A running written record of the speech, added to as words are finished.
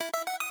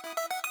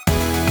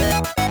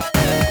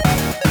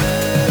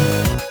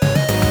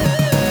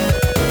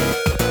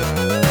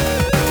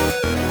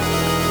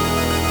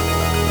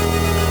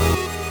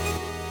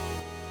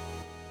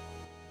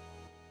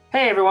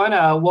Hey everyone,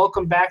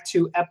 welcome back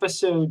to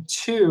episode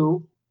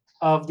 2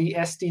 of the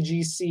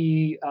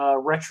SDGC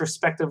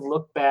retrospective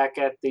look back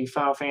at the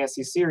Final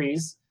Fantasy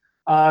series.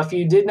 If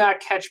you did not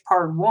catch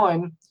part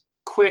 1,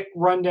 quick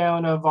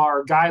rundown of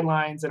our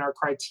guidelines and our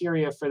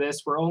criteria for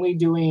this. We're only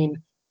doing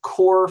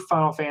core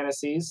Final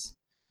Fantasies,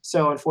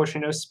 so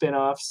unfortunately no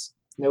spin-offs,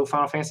 no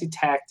Final Fantasy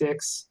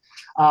Tactics,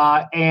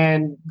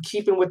 and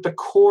keeping with the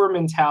core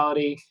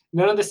mentality,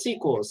 none of the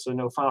sequels, so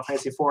no Final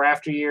Fantasy 4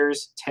 After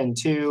Years,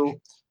 10-2,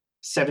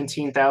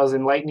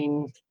 17,000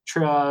 Lightning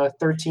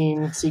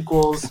 13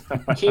 sequels,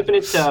 keeping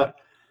it to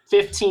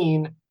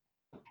 15,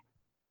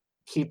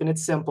 keeping it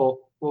simple.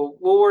 We'll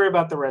worry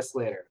about the rest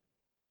later.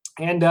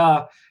 And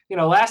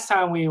last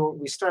time we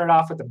started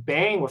off with a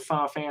bang with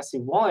Final Fantasy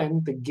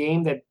 1, the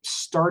game that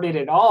started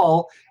it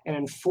all, and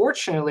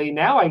unfortunately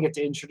now I get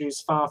to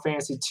introduce Final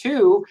Fantasy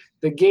 2,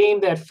 the game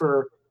that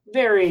for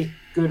very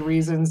good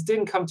reasons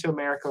didn't come to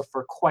America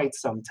for quite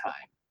some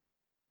time.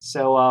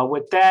 So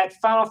with that,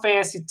 Final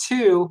Fantasy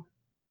 2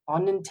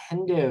 on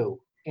Nintendo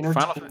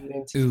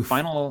Entertainment.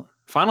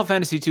 Final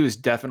Fantasy 2 is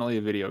definitely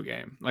a video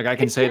game. Like, I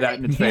can say that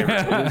in its favor.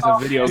 It is a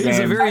video game. It's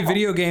a very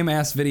video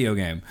game-ass video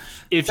game.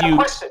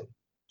 Question,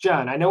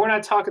 John, I know we're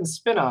not talking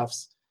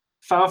spin-offs.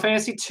 Final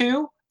Fantasy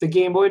 2, the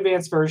Game Boy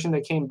Advance version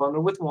that came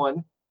bundled with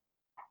 1,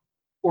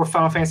 or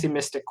Final Fantasy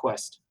Mystic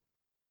Quest?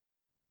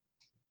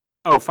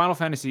 Oh, Final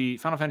Fantasy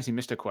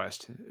Mystic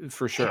Quest,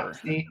 for sure.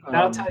 See,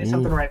 that'll tell you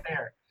something right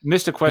there.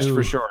 Mystic Quest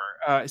for sure.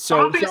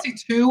 Final Fantasy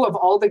 2 of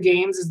all the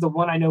games is the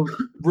one I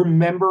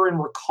remember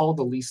and recall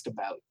the least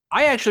about.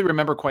 I actually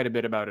remember quite a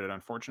bit about it,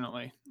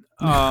 unfortunately.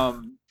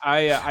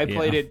 I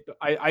played it.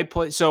 I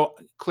played, so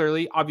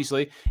clearly,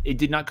 obviously, it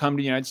did not come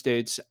to the United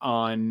States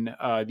on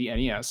the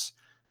NES.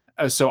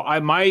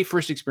 My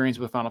first experience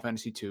with Final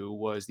Fantasy 2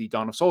 was the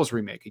Dawn of Souls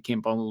remake. It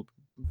came bundled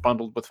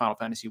with Final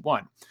Fantasy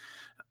 1.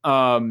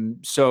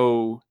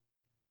 So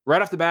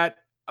right off the bat,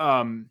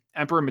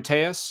 Emperor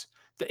Mateus.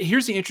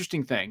 Here's the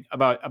interesting thing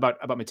about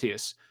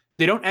Mateus.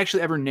 They don't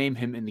actually ever name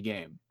him in the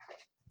game.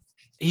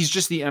 He's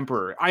just the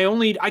Emperor.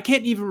 I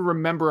can't even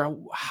remember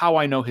how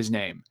I know his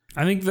name.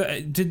 I think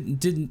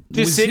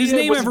was his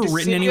name ever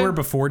written anywhere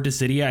before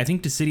Dissidia? I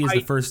think Dissidia is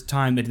the first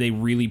time that they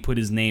really put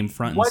his name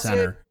front and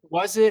center.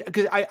 Was it?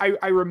 Because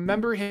I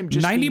remember him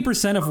just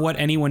 90% of what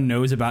anyone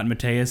knows about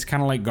Mateus,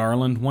 kind of like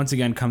Garland, once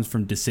again comes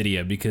from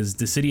Dissidia, because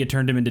Dissidia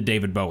turned him into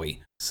David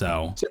Bowie.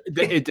 So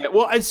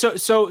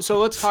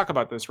let's talk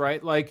about this,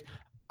 right? Like,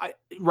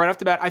 right off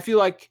the bat, I feel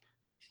like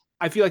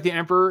the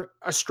Emperor,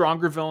 a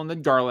stronger villain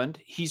than Garland.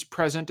 He's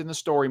present in the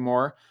story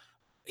more.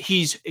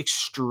 He's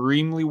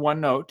extremely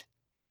one note.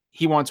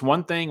 He wants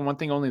one thing and one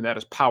thing only, and that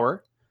is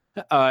power,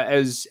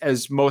 as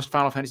most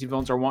Final Fantasy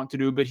villains are wont to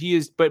do. But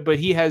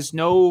he has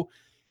no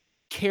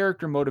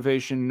character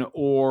motivation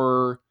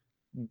or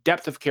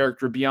depth of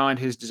character beyond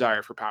his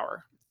desire for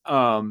power.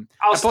 I'll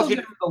still give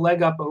him the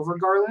leg up over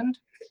Garland,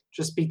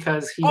 just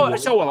because he. Oh,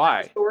 so will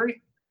I.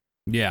 Story.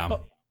 Yeah.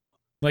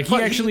 Like, he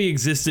actually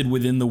existed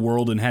within the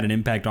world and had an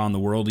impact on the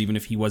world, even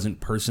if he wasn't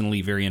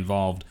personally very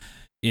involved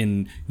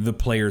in the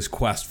player's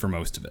quest for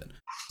most of it.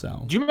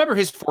 So, do you remember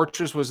his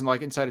fortress was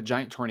inside a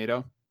giant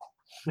tornado?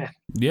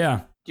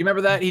 Yeah. Do you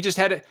remember that? He just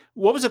had it.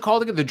 What was it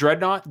called again? The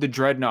Dreadnought? The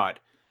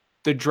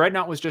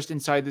Dreadnought was just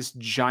inside this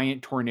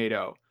giant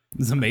tornado.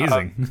 It's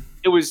amazing.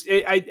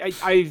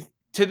 I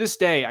to this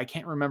day, I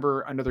can't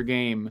remember another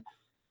game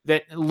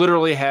that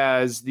literally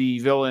has the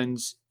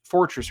villain's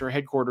fortress or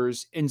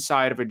headquarters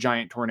inside of a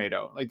giant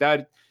tornado like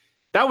that.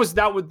 That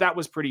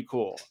was pretty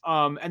cool.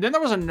 And then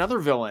there was another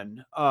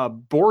villain,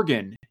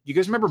 Borgin. You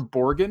guys remember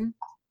Borgin?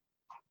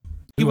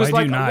 I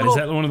do not. Is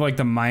that one of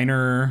the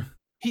minor?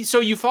 So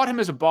you fought him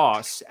as a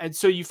boss, and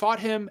so you fought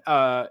him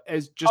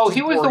as just. Oh,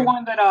 he was Borgin. The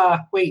one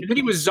that wait. And then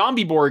he was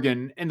Zombie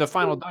Borgin in the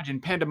final dungeon,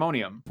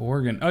 Pandemonium.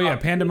 Borgin. Oh yeah,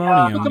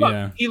 Pandemonium.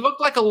 Yeah. He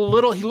looked like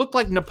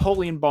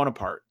Napoleon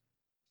Bonaparte.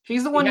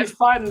 He's the one who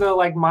fought in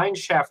the mine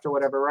shaft or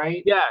whatever,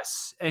 right?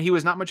 Yes, and he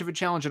was not much of a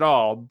challenge at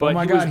all. But oh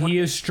my god, he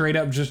is straight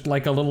up just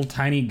like a little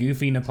tiny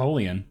goofy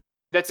Napoleon.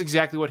 That's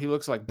exactly what he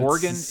looks like.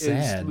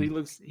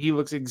 Borgin he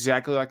looks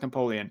exactly like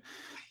Napoleon.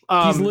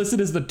 He's listed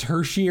as the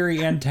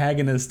tertiary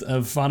antagonist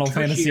of Final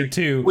Fantasy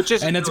II,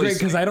 and it's great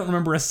because I don't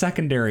remember a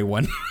secondary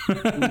one.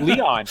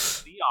 Leon.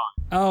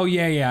 Oh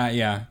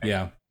yeah.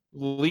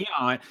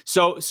 Leon.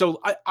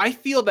 So I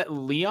feel that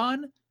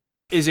Leon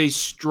is a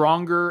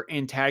stronger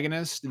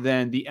antagonist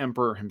than the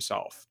Emperor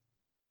himself.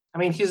 I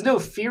mean, he's no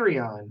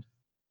Firion.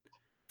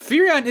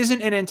 Firion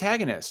isn't an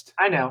antagonist.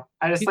 I know.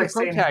 I just he's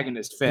saying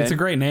protagonist. Finn. It's a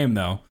great name,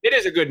 though. It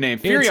is a good name.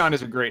 Firion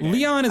is a great name.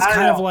 Leon is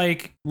kind of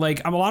like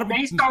I'm a lot of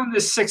based on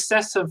the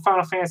success of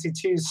Final Fantasy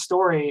II's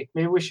story.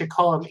 Maybe we should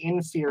call him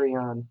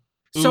Infirion.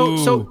 I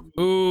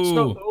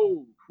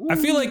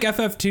feel like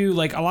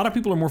FF2, a lot of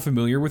people are more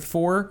familiar with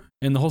 4,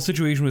 and the whole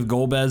situation with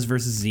Golbez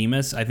versus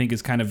Zemus, I think,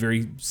 is kind of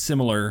very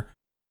similar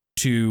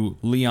to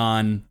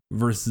Leon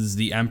versus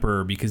the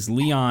Emperor, because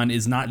Leon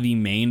is not the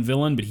main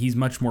villain, but he's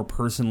much more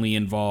personally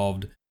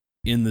involved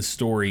in the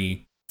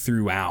story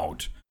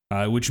throughout,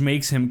 which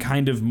makes him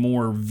kind of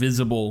more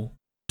visible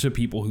to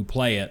people who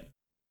play it.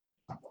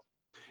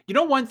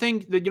 One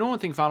thing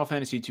Final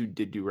Fantasy II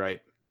did do right.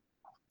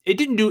 It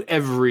didn't do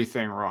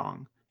everything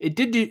wrong. It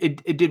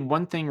did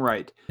one thing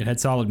right. It had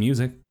solid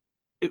music.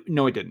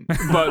 No, it didn't.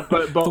 But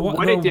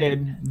it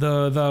did,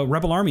 the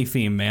Rebel Army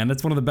theme, man,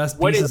 that's one of the best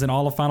pieces in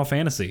all of Final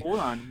Fantasy. Hold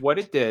on. What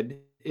it did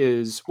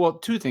is, well,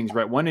 two things,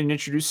 right? One, it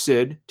introduced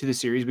Cid to the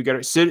series. We got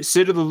our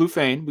Cid of the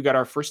Lufane. We got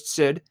our first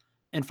Cid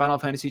in Final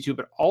Fantasy II,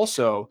 but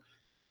also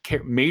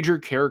major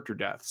character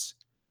deaths.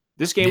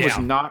 This game was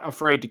not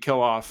afraid to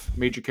kill off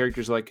major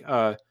characters like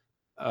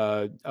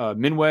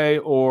Minwei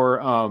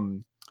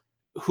or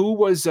who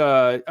was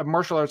a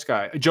martial arts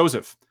guy?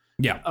 Joseph.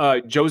 Yeah.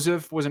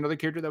 Joseph was another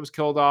character that was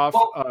killed off.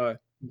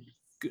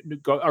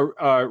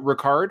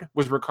 Ricard.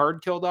 Was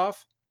Ricard killed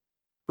off?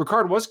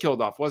 Ricard was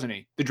killed off, wasn't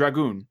he? The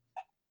Dragoon.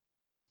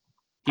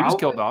 He was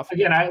killed off.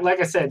 Again, like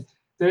I said,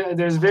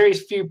 there's very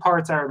few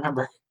parts I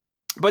remember.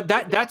 But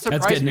that surprised me.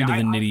 That's getting into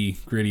the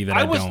nitty gritty that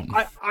I don't.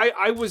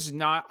 I was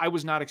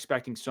not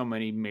expecting so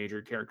many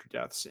major character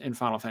deaths in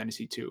Final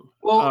Fantasy II.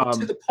 Well,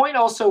 to the point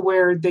also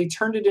where they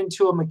turned it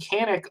into a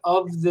mechanic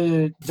of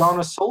the Dawn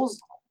of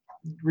Souls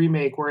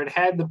remake, where it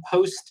had the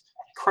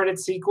post-credit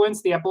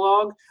sequence, the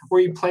epilogue,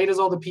 where you played as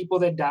all the people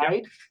that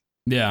died.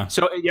 Yeah.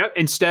 So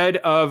instead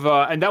of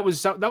and that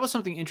was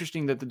something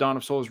interesting that the Dawn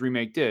of Souls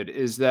remake did,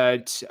 is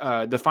that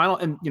the final,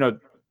 and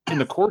in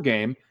the core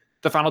game,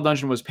 the final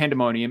dungeon was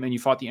Pandemonium, and you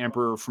fought the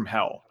Emperor from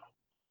Hell.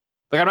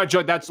 Like, I'm not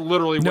joking. That's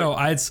literally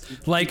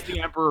it's like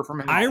the Emperor from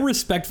Hell. I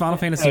respect Final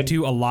Fantasy II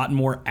a lot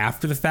more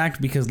after the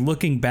fact, because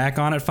looking back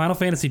on it, Final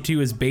Fantasy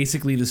II is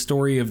basically the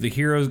story of the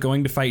heroes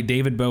going to fight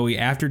David Bowie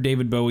after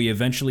David Bowie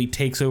eventually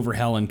takes over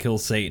Hell and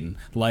kills Satan.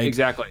 Like,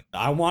 exactly.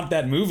 I want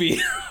that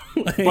movie.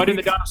 But in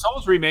the Dawn of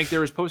Souls remake,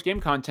 there was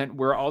post-game content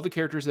where all the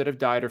characters that have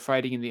died are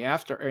fighting in the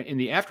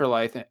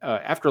afterlife.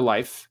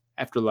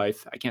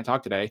 I can't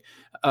talk today.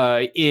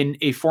 In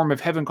a form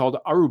of heaven called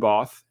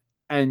Aruboth,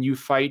 and you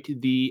fight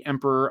the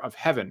Emperor of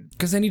Heaven.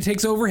 Because then he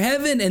takes over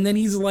heaven, and then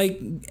he's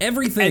like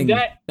everything.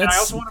 And I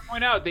also want to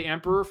point out, the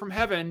Emperor from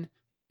Heaven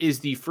is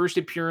the first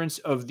appearance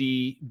of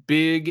the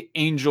big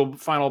angel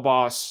final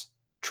boss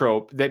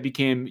trope that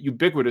became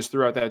ubiquitous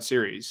throughout that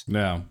series.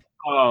 Yeah.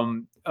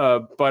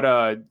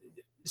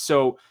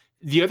 So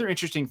the other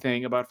interesting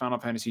thing about Final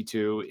Fantasy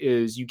II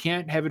is you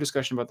can't have a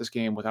discussion about this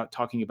game without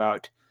talking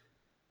about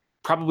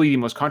probably the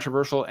most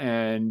controversial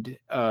and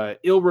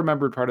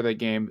ill-remembered part of that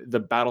game, the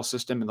battle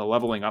system and the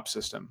leveling up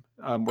system,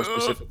 more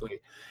specifically.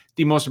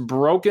 The most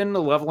broken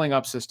leveling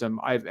up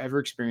system I've ever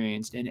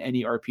experienced in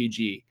any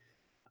RPG.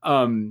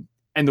 And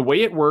the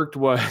way it worked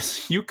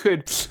was you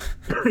could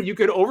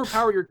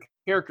overpower your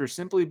character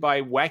simply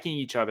by whacking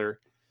each other.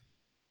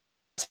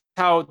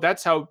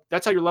 That's how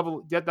you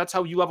leveled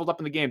up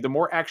in the game. The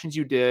more actions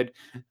you did,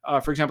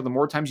 for example, the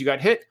more times you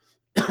got hit,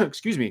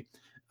 excuse me,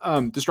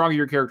 the stronger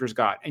your characters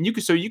got. And you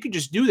could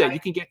just do that. You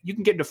can get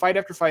into fight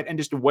after fight and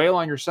just wail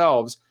on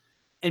yourselves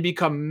and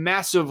become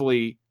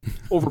massively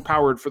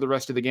overpowered for the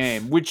rest of the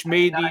game, which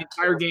made the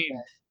entire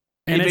game.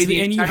 And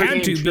you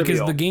had to,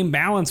 because the game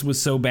balance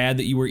was so bad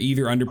that you were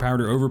either underpowered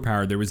or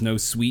overpowered. There was no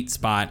sweet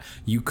spot.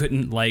 You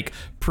couldn't like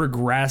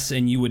progress,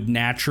 and you would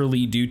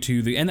naturally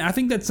and I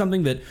think that's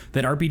something that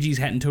RPGs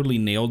hadn't totally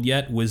nailed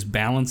yet, was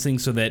balancing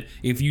so that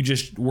if you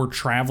just were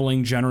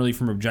traveling generally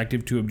from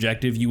objective to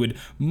objective, you would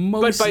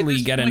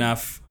mostly get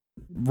enough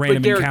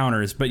random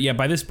encounters. But yeah,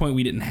 by this point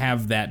we didn't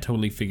have that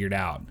totally figured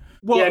out.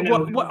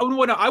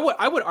 I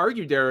would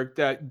argue, Derek,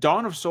 that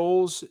Dawn of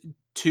Souls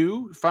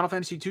 2, Final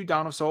Fantasy 2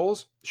 Dawn of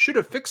Souls should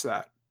have fixed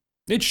that.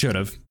 It should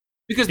have.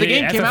 Because the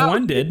game came out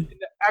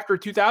after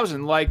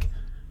 2000. Like,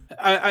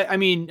 I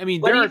mean,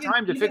 there are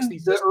times to fix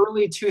these. The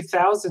early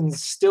 2000s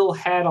still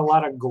had a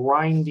lot of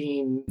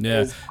grinding.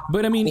 Yeah,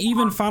 but I mean,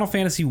 even Final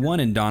Fantasy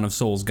 1 and Dawn of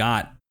Souls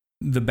got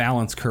the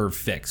balance curve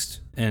fixed,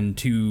 and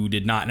 2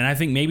 did not. And I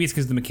think maybe it's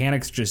because the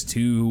mechanics just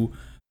too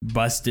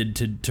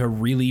busted to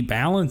really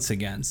balance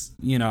against.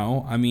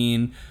 I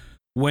mean,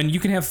 when you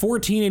can have 4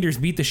 teenagers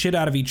beat the shit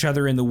out of each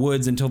other in the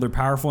woods until they're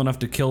powerful enough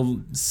to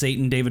kill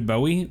Satan David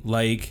Bowie,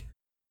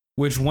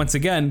 which once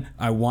again,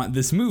 I want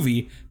this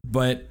movie,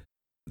 but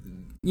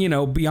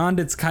beyond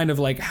its kind of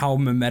like how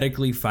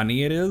mimetically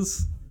funny it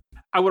is,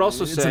 I would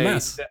also say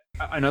that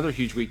another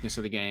huge weakness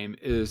of the game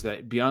is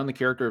that beyond the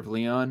character of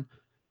Leon,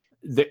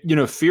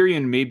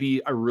 Firion may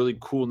be a really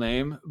cool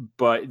name,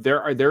 but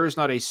there is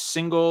not a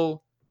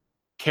single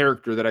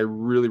character that I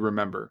really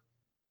remember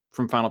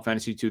from Final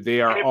Fantasy II. They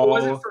are all.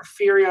 If it wasn't for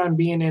Firion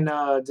being in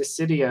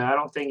Dissidia, I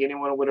don't think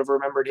anyone would have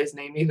remembered his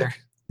name either.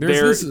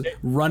 There's this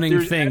running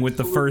there's thing with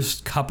the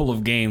first couple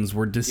of games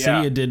where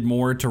Dissidia did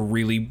more to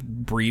really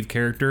breathe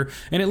character,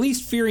 and at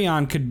least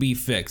Furion could be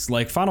fixed.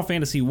 Like Final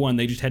Fantasy 1,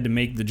 they just had to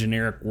make the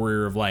generic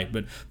Warrior of Light,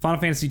 but Final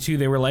Fantasy 2,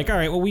 they were like, all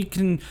right, well, we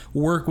can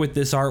work with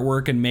this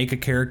artwork and make a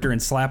character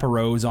and slap a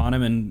rose on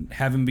him and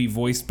have him be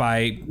voiced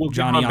by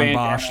Johnny on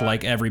Bosch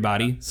like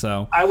everybody.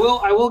 So I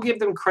will give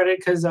them credit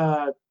because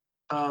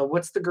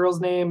what's the girl's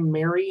name?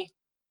 Mary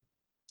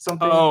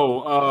something?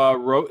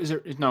 Rosa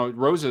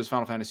is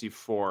Final Fantasy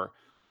 4.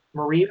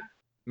 Maria?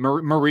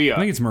 Maria. I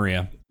think it's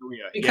Maria.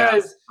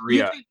 Because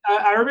Maria.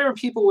 I remember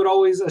people would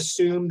always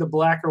assume the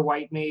black or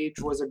white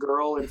mage was a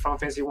girl in Final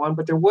Fantasy 1,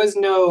 but there was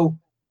no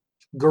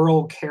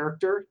girl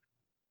character.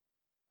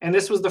 And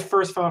this was the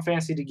first Final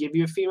Fantasy to give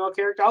you a female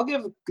character. I'll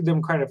give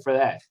them credit for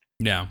that.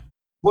 Yeah.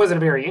 Wasn't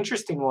a very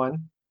interesting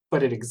one,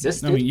 but it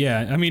existed.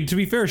 I mean, to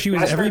be fair, she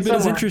was every bit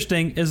as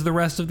interesting as the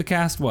rest of the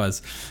cast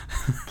was.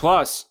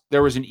 Plus,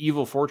 there was an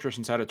evil fortress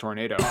inside a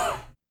tornado.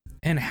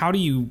 And how do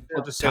you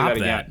top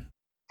that?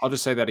 I'll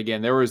just say that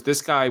again.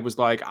 This guy was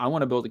like, I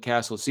want to build a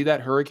castle. See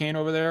that hurricane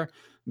over there?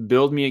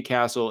 Build me a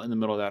castle in the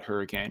middle of that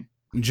hurricane.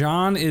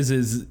 John is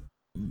as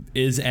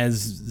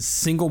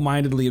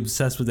single-mindedly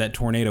obsessed with that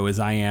tornado as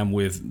I am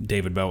with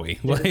David Bowie.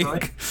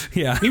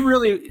 Yeah.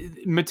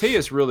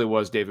 Matthias really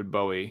was David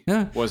Bowie.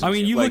 Yeah. I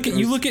mean, you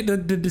look at the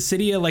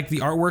Dissidia, like the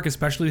artwork,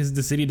 especially his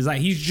Dissidia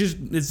design.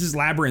 It's just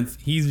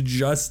Labyrinth. He's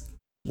just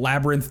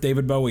Labyrinth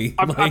David Bowie.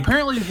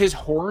 Apparently his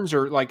horns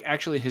are like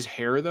actually his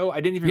hair, though. I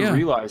didn't even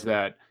realize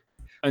that.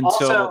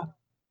 Also,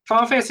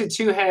 Final Fantasy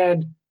 2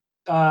 had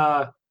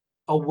a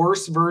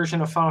worse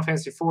version of Final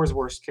Fantasy 4's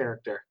worst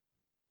character.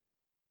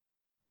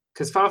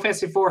 Because Final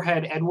Fantasy 4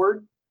 had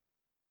Edward,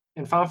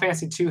 and Final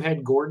Fantasy 2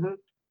 had Gordon.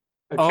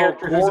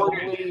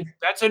 Gordon.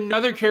 That's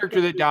another character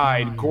that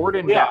died.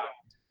 Gordon died.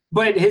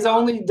 But his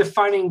only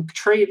defining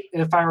trait,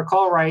 if I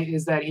recall right,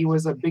 is that he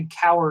was a big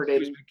coward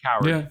and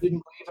didn't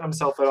believe in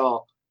himself at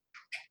all.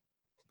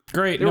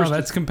 Great.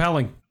 That's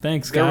compelling.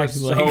 Thanks,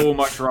 guys. There was so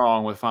much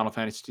wrong with Final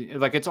Fantasy.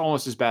 Like, it's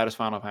almost as bad as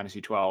Final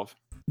Fantasy 12.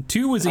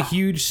 2 was a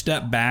huge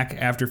step back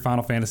after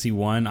Final Fantasy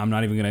 1. I'm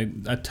not even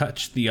going to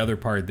touch the other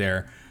part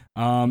there.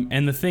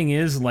 And the thing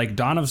is, like,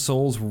 Dawn of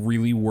Souls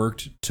really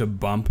worked to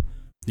bump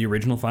the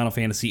original Final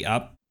Fantasy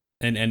up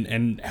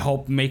and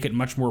help make it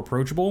much more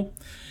approachable.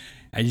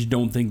 I just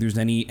don't think there's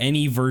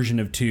any version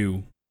of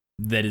 2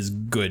 that is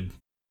good,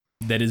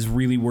 that is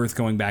really worth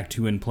going back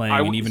to and playing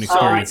and even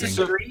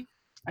experiencing.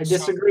 I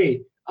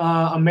disagree.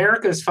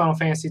 America's Final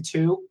Fantasy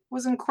 2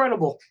 was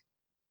incredible.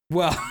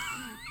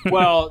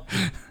 Well,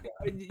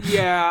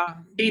 yeah.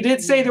 He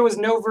did say there was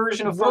no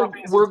version of Final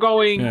Fantasy. We're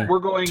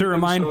going to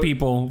remind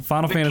people,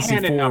 Final Fantasy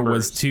 4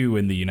 was 2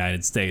 in the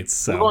United States.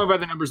 So we're going by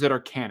the numbers that are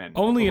canon.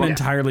 Only an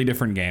entirely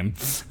different game.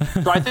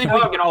 So I think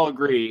we can all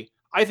agree.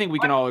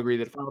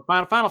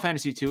 that Final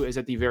Fantasy 2 is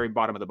at the very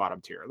bottom of the bottom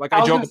tier. Like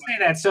I was going to say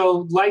that.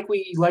 So like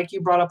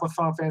you brought up with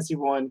Final Fantasy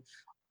 1,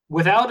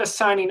 without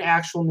assigning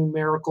actual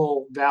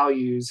numerical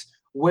values,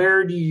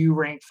 where do you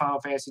rank Final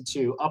Fantasy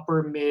 2?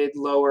 Upper, mid,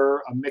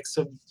 lower, a mix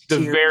of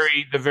tiers?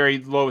 The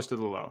very lowest of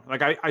the low.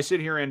 Like I sit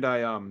here and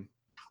I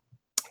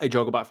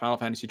joke about Final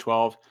Fantasy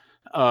 12,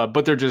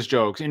 but they're just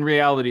jokes. In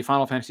reality,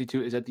 Final Fantasy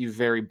 2 is at the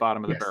very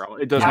bottom of the barrel.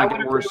 It does not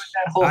get worse.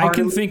 I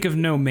can think of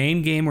no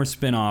main game or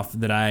spin-off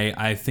that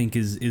I think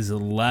is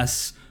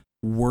less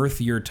worth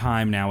your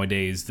time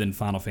nowadays than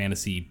Final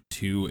Fantasy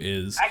 2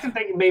 is. I can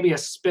think maybe a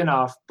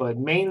spin-off, but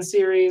main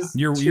series.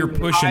 You're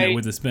pushing it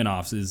with the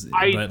spin-offs.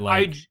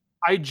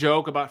 I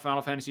joke about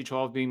Final Fantasy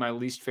 12 being my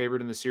least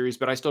favorite in the series,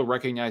 but I still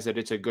recognize that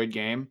it's a good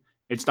game.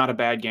 It's not a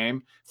bad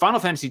game. Final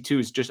Fantasy 2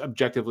 is just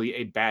objectively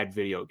a bad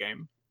video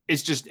game.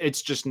 It's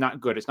just not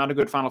good. It's not a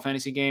good Final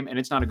Fantasy game, and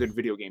it's not a good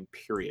video game,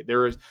 period.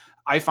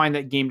 I find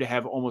that game to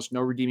have almost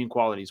no redeeming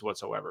qualities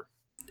whatsoever.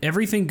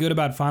 Everything good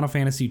about Final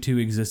Fantasy 2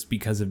 exists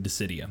because of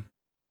Dissidia.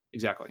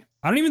 Exactly.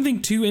 I don't even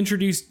think 2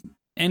 introduced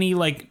any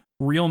like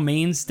real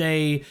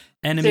mainstay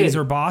enemies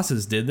or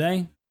bosses, did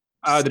they?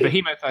 The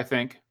Behemoth, I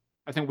think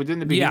within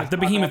the Behemoth. Yeah, the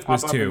Behemoth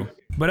was 2.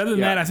 But other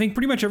than that, I think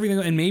pretty much everything,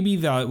 and maybe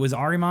was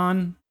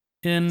Ahriman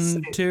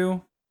in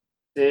 2?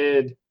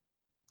 Sid.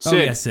 Oh,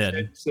 yeah,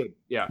 Sid.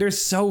 Yeah.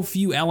 There's so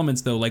few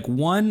elements, though. Like,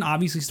 1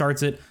 obviously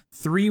starts it.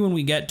 3, when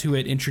we get to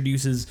it,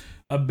 introduces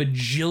a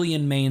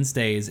bajillion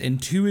mainstays.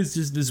 And 2 is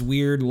just this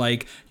weird,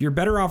 like, you're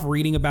better off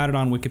reading about it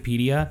on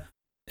Wikipedia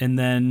and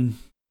then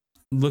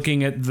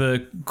looking at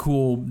the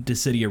cool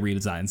Dissidia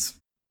redesigns.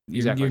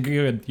 Exactly.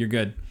 You're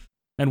good.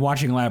 And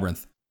watching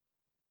Labyrinth.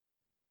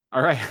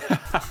 All right.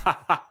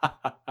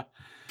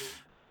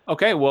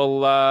 Okay,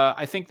 well,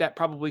 I think that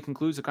probably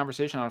concludes the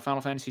conversation on Final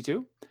Fantasy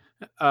 2.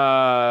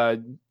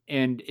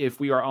 And if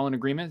we are all in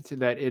agreement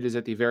that it is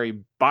at the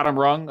very bottom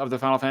rung of the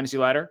Final Fantasy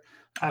ladder,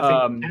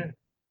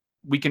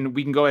 we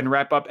can go ahead and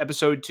wrap up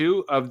episode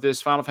 2 of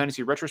this Final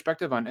Fantasy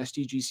retrospective on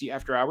SDGC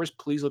After Hours.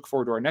 Please look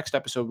forward to our next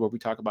episode where we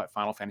talk about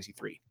Final Fantasy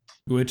 3.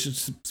 Which,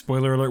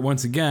 spoiler alert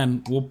once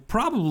again, will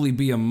probably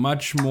be a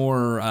much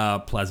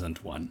more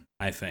pleasant one,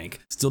 I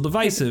think. Still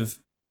divisive.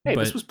 Hey,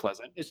 but this was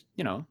pleasant. It's,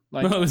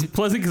 like... Well, it was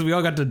pleasant because we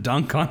all got to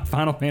dunk on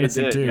Final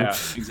Fantasy 2. Yeah,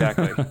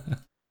 exactly.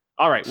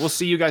 All right. We'll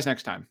see you guys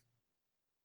next time.